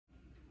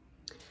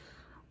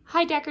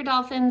Hi Decker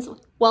Dolphins,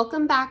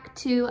 welcome back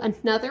to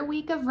another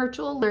week of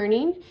virtual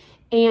learning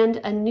and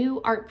a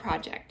new art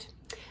project.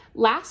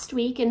 Last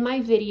week in my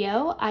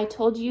video, I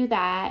told you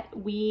that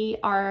we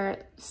are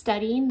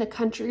studying the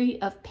country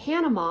of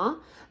Panama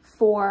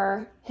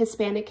for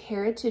Hispanic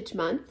Heritage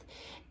Month,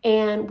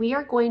 and we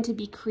are going to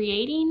be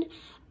creating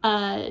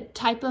a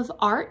type of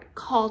art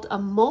called a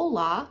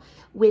mola,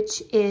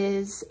 which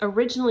is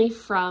originally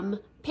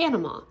from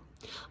Panama.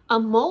 A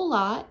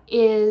mola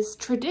is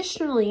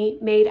traditionally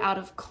made out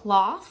of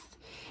cloth,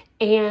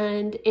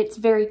 and it's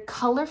very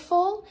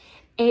colorful,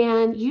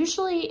 and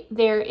usually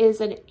there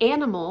is an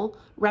animal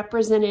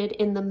represented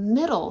in the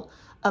middle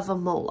of a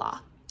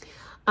mola.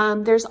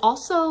 There's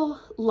also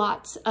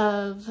lots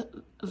of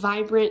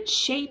vibrant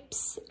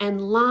shapes and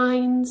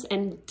lines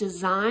and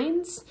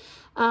designs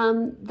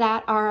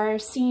that are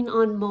seen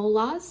on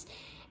molas,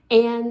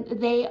 and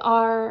they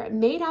are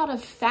made out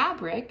of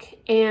fabric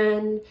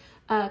and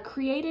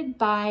created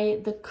by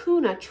the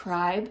Kuna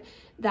tribe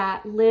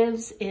that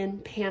lives in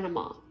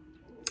Panama.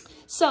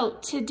 So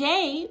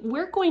today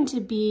we're going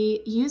to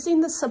be using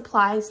the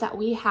supplies that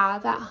we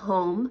have at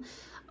home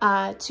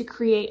to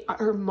create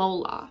our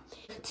mola.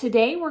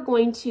 Today we're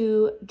going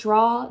to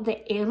draw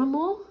the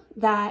animal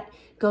that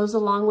goes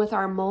along with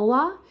our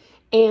mola,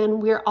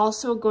 and we're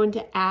also going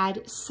to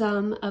add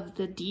some of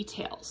the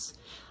details.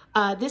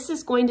 This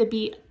is going to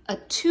be a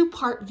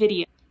two-part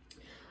video.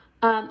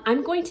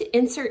 I'm going to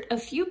insert a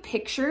few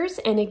pictures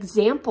and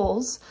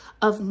examples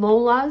of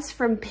molas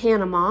from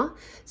Panama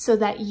so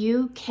that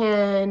you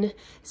can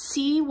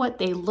see what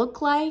they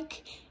look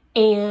like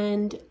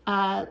and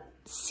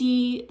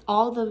see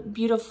all the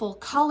beautiful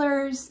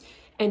colors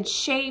and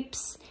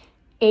shapes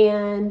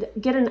and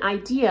get an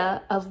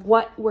idea of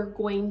what we're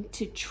going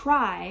to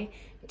try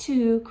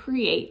to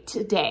create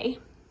today.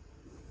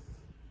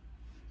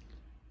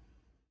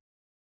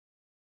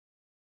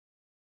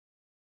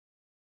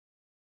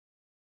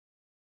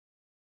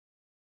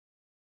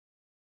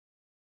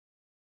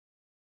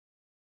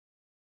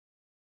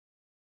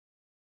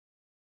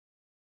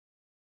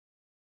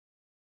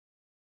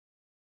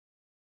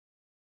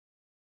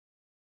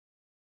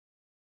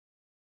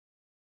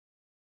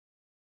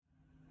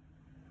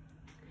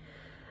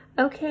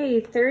 Okay,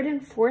 3rd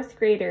and 4th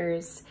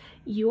graders,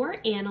 your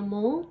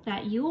animal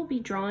that you will be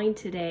drawing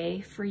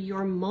today for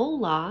your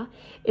mola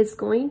is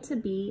going to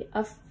be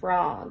a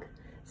frog.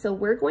 So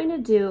we're going to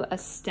do a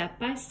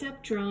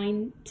step-by-step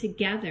drawing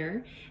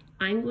together.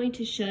 I'm going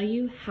to show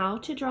you how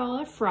to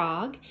draw a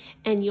frog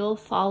and you'll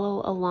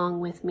follow along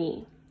with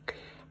me.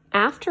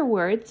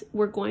 Afterwards,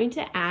 we're going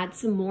to add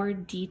some more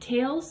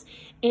details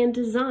and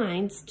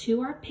designs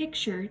to our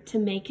picture to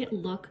make it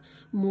look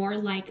more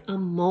like a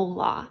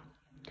mola.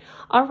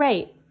 All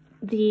right,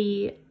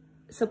 the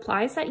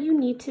supplies that you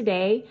need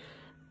today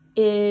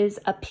is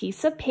a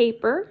piece of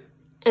paper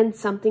and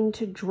something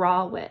to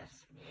draw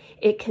with.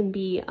 It can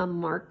be a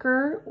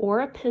marker or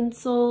a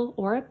pencil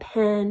or a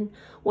pen,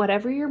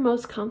 whatever you're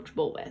most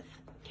comfortable with.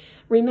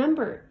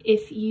 Remember,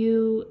 if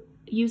you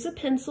use a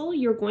pencil,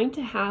 you're going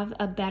to have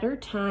a better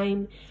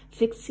time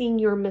fixing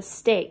your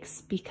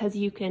mistakes because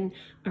you can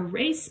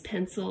erase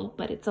pencil,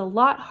 but it's a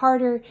lot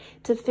harder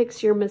to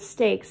fix your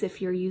mistakes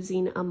if you're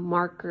using a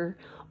marker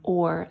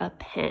or a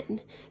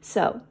pen.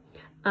 So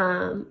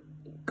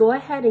go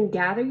ahead and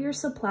gather your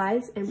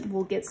supplies and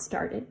we'll get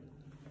started.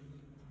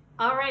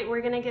 All right,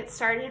 we're gonna get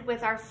started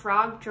with our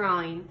frog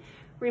drawing.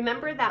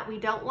 Remember that we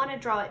don't want to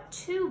draw it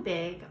too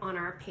big on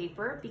our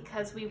paper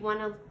because we want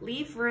to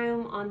leave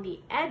room on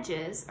the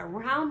edges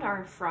around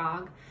our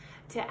frog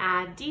to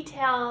add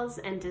details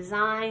and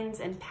designs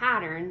and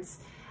patterns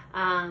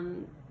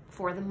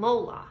for the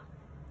mola.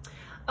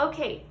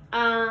 Okay,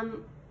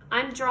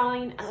 I'm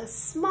drawing a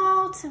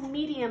small to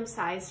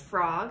medium-sized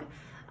frog.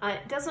 I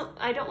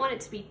don't want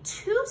it to be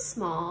too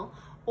small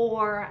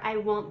or I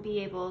won't be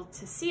able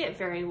to see it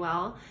very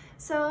well.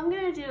 So I'm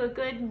gonna do a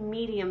good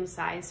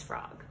medium-sized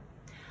frog.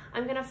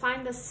 I'm gonna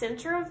find the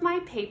center of my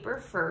paper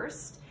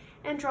first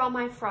and draw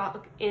my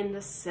frog in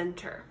the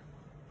center.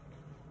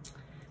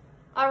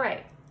 All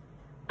right,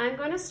 I'm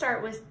going to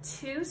start with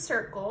 2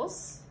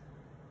 circles,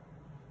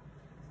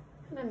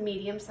 kind of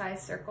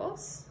medium-sized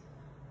circles.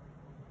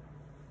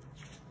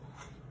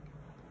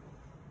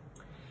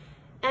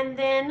 And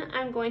then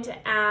I'm going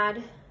to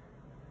add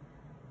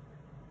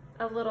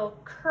a little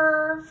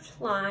curved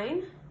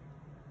line,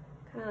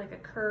 kind of like a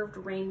curved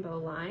rainbow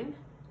line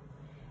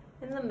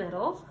in the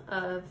middle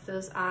of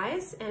those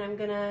eyes, and I'm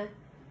gonna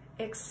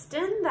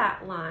extend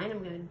that line.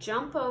 I'm gonna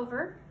jump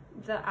over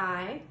the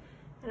eye,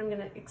 and I'm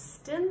gonna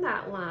extend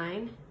that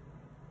line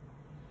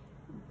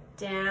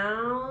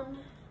down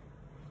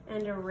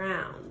and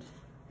around.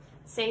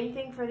 Same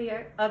thing for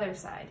the other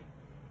side.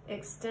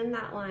 Extend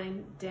that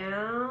line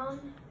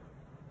down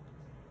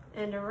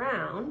and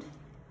around.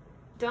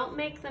 Don't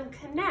make them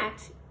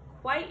connect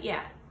quite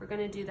yet. We're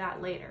gonna do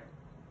that later.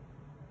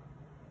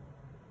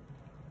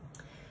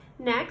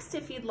 Next,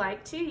 if you'd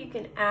like to, you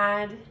can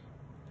add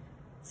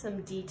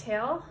some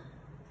detail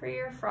for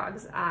your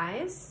frog's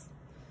eyes.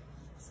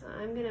 So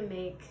I'm gonna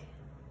make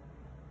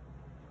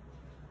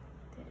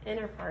the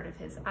inner part of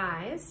his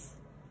eyes.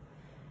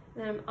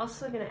 Then I'm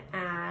also going to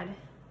add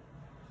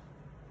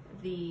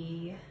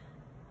the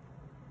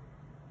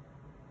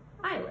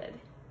eyelid.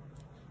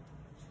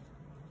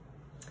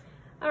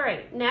 All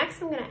right,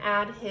 next I'm going to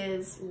add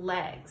his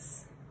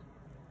legs.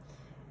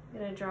 I'm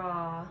going to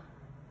draw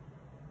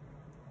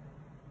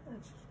a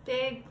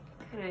big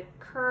kind of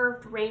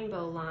curved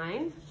rainbow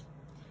line.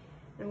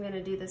 I'm going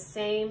to do the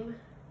same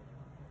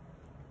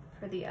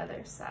for the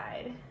other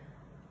side.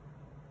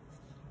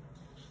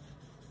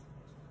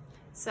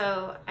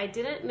 So I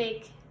didn't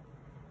make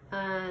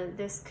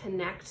this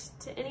connect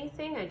to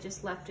anything, I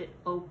just left it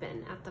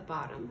open at the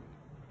bottom.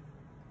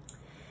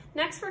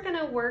 Next we're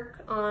gonna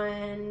work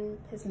on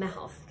his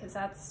mouth, because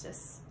that's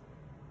just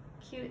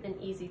cute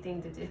and easy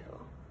thing to do.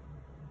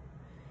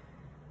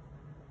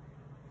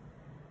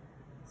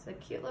 So a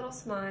cute little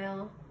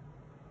smile.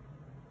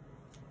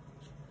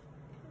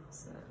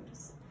 So I'm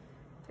just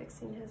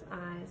fixing his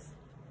eyes.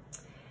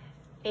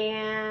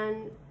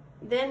 And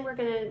then we're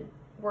gonna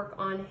work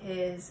on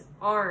his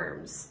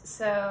arms.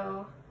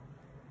 So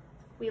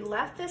we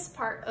left this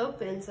part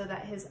open so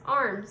that his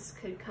arms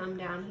could come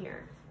down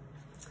here.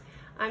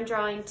 I'm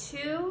drawing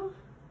two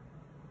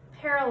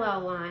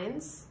parallel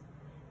lines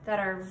that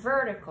are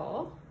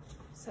vertical.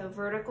 So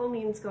vertical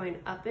means going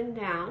up and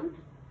down.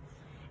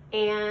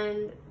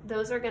 And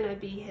those are gonna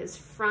be his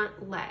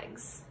front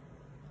legs.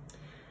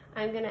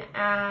 I'm gonna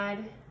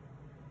add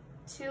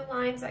two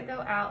lines that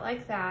go out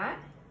like that,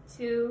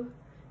 two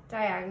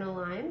diagonal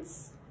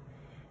lines.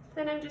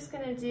 Then I'm just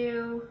gonna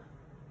do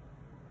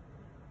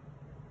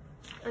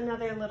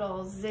another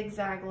little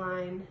zigzag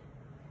line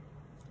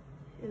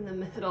in the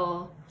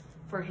middle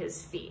for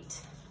his feet.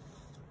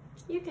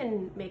 You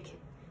can make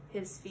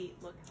his feet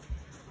look.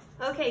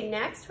 Okay,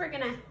 next we're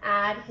gonna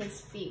add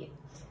his feet.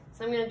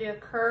 So I'm gonna do a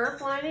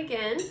curved line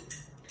again.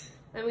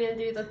 Then I'm gonna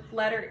do the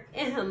letter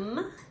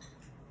M.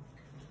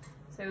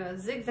 So a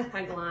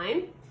zigzag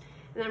line.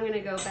 And I'm gonna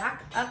go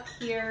back up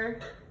here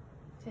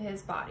to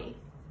his body.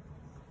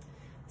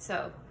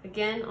 So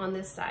again, on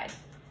this side,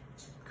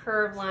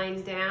 curved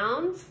line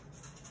down,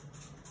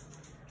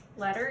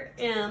 letter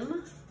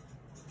M,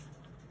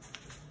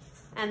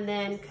 and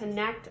then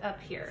connect up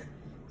here.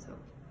 So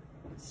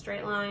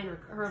straight line or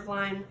curved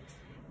line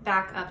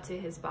back up to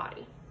his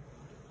body.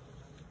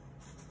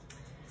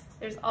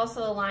 There's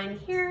also a line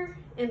here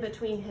in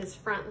between his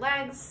front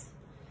legs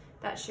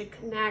that should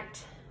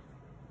connect.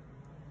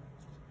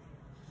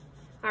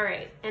 All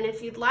right, and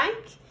if you'd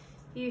like,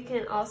 you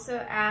can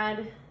also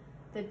add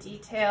the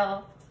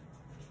detail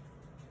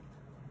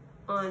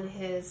on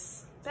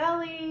his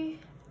belly.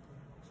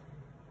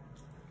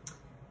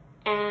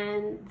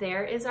 And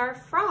there is our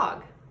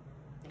frog.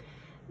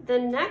 The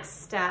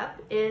next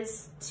step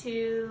is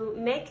to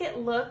make it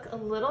look a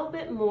little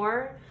bit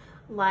more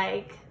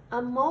like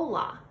a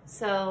mola.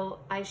 So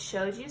I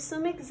showed you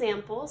some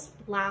examples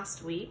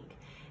last week,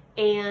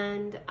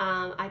 and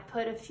I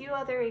put a few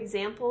other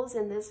examples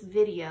in this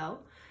video.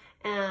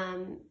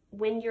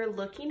 When you're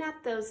looking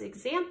at those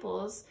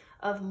examples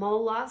of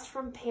molas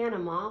from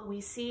Panama, we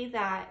see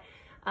that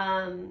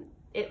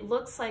it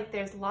looks like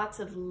there's lots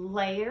of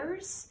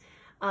layers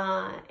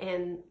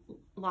and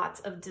lots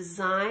of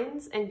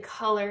designs and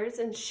colors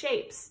and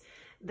shapes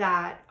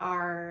that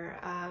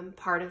are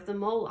part of the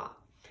mola.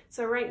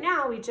 So right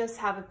now we just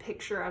have a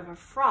picture of a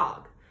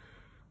frog.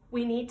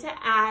 We need to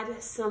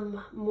add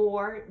some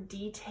more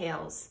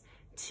details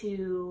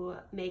to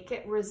make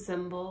it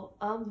resemble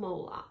a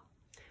mola.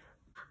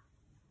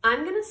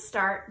 I'm gonna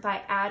start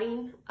by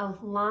adding a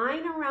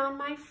line around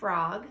my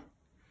frog,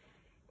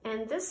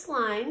 and this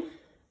line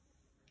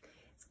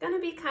is gonna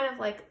be kind of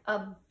like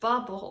a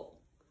bubble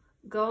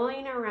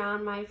going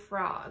around my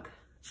frog.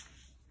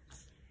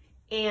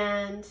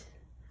 And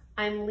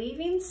I'm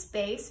leaving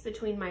space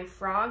between my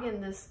frog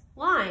and this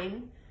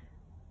line.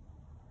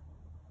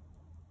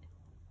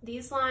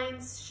 These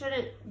lines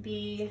shouldn't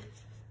be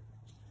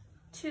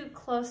too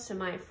close to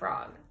my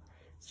frog.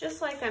 It's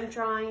just like I'm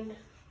drawing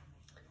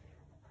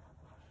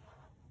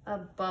a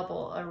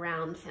bubble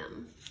around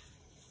him.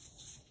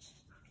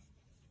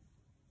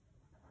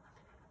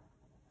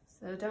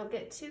 So don't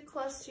get too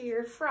close to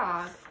your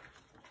frog.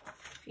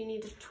 If you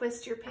need to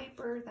twist your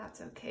paper,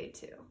 that's okay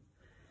too.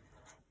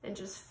 And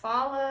just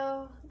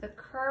follow the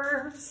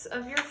curves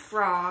of your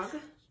frog.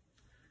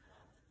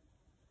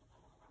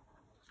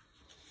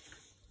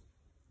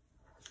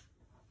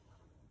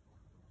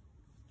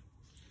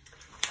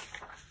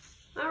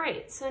 All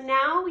right, so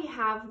now we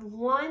have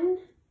one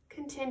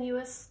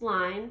continuous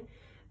line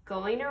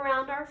going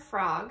around our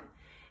frog,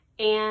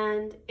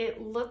 and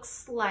it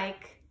looks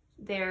like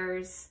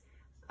there's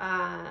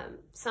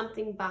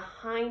something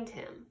behind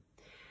him.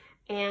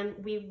 And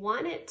we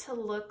want it to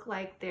look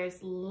like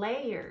there's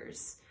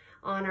layers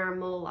on our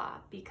mola,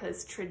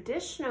 because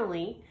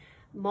traditionally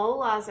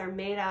molas are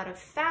made out of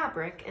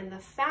fabric, and the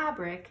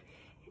fabric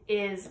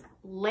is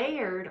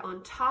layered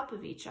on top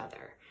of each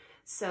other.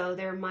 So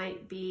there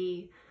might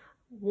be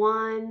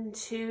 1,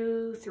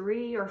 2,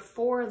 3, or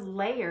 4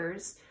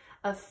 layers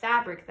of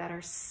fabric that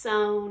are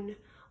sewn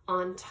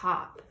on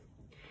top.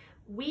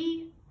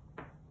 We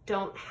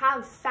don't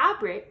have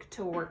fabric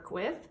to work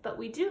with, but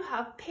we do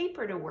have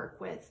paper to work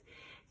with.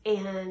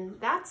 And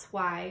that's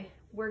why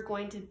we're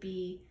going to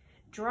be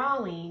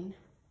drawing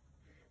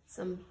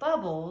some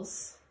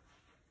bubbles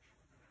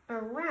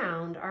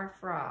around our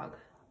frog.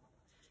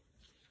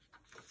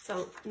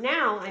 So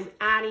now I'm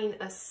adding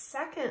a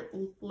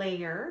second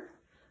layer,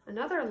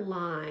 another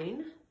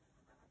line.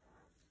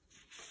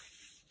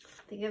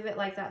 Think of it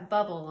like that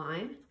bubble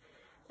line.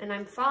 And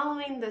I'm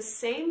following the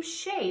same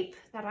shape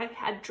that I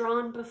had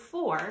drawn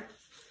before.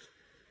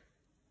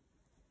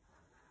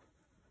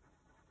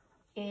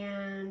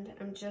 And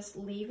I'm just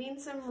leaving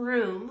some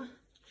room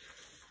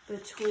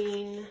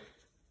between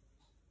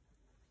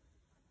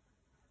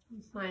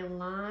my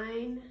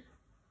line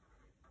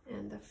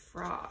and the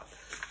frog.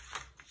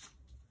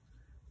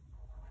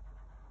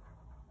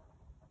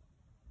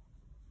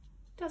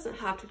 Doesn't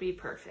have to be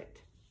perfect.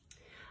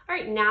 All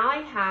right, now I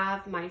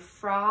have my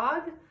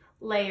frog,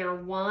 layer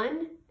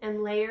 1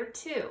 and layer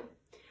 2.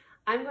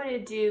 I'm going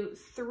to do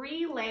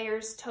 3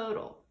 layers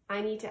total.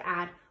 I need to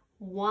add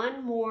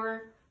 1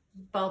 more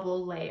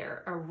bubble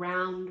layer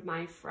around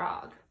my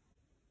frog.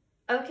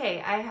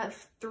 Okay, I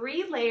have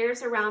 3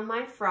 layers around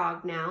my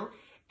frog now,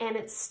 and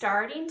it's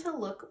starting to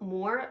look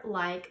more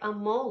like a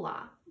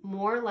mola,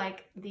 more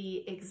like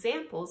the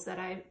examples that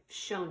I've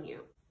shown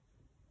you.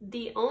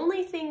 The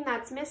only thing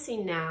that's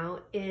missing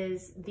now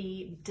is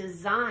the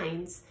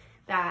designs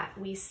that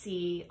we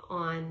see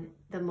on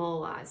the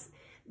molas.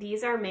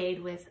 These are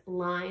made with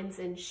lines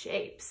and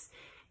shapes,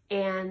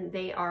 and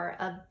they are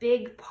a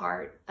big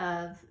part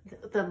of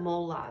the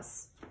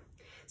molas.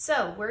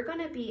 So we're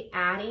going to be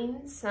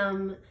adding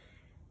some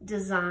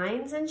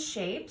designs and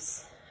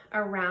shapes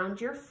around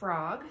your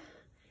frog.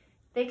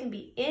 They can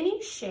be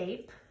any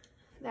shape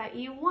that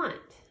you want.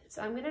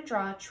 So I'm going to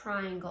draw a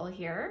triangle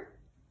here.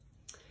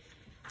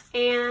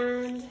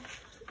 And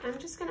I'm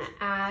just going to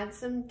add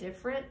some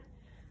different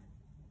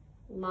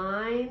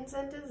lines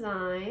and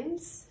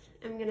designs.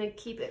 I'm going to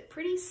keep it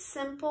pretty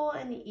simple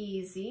and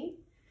easy.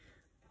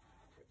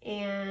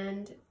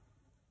 And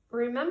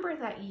remember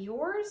that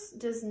yours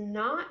does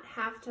not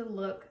have to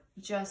look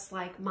just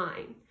like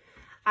mine.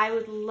 I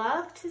would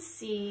love to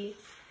see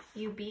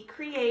you be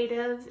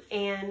creative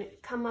and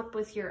come up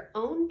with your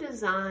own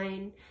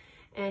design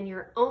and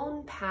your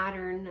own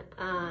pattern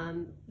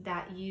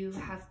that you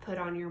have put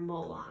on your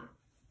mola.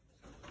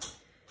 I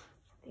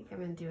think I'm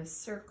going to do a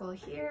circle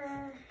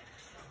here,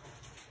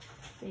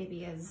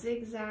 maybe a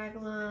zigzag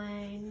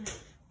line,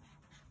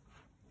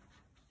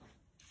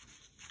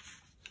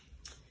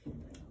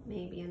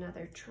 maybe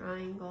another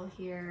triangle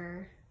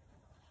here.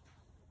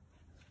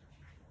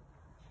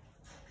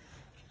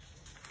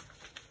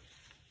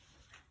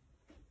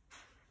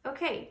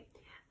 Okay,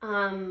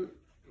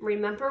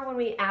 remember when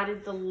we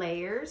added the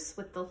layers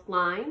with the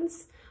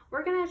lines?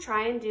 We're going to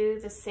try and do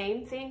the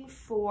same thing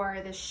for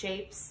the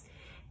shapes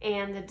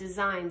and the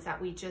designs that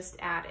we just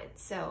added.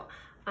 So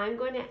I'm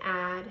going to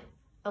add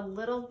a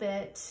little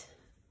bit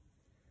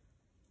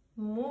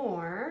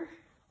more,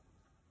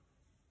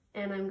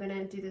 and I'm going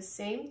to do the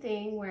same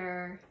thing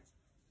where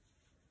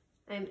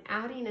I'm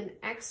adding an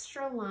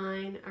extra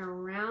line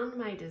around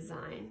my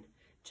design,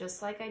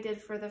 just like I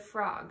did for the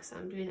frog. So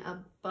I'm doing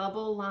a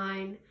bubble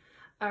line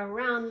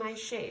around my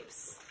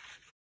shapes.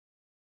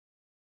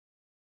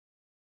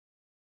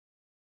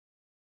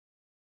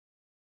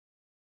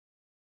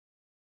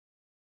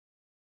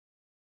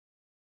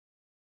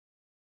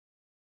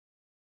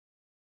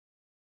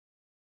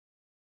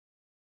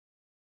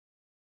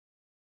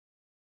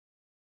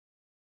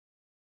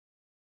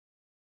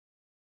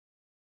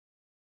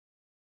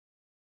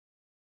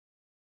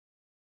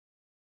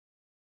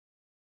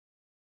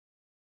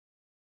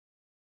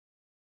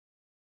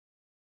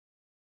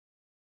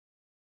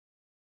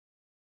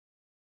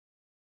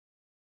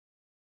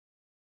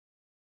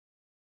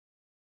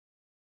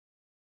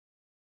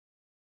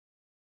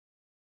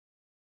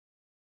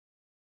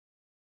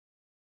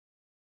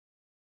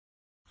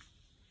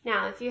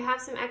 Now, if you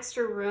have some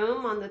extra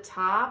room on the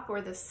top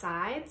or the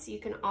sides, you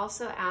can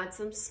also add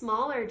some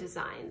smaller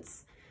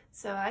designs.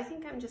 So I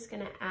think I'm just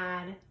going to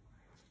add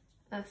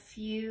a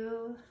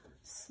few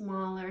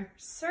smaller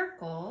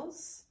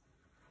circles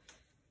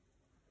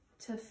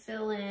to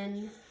fill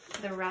in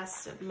the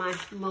rest of my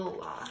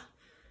mola.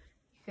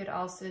 You could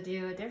also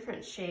do a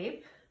different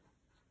shape,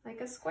 like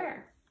a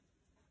square.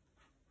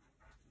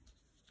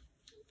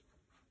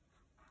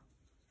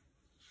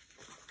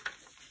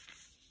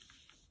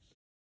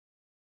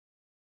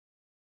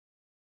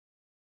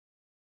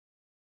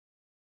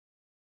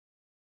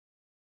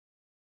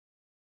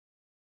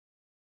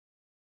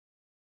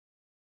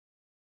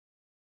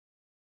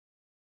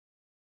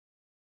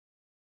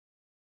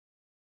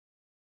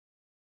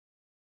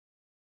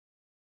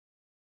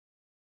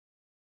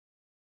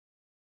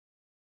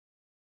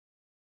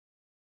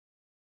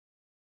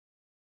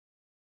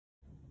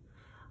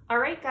 All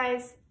right,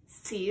 guys,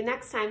 see you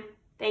next time.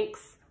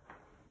 Thanks.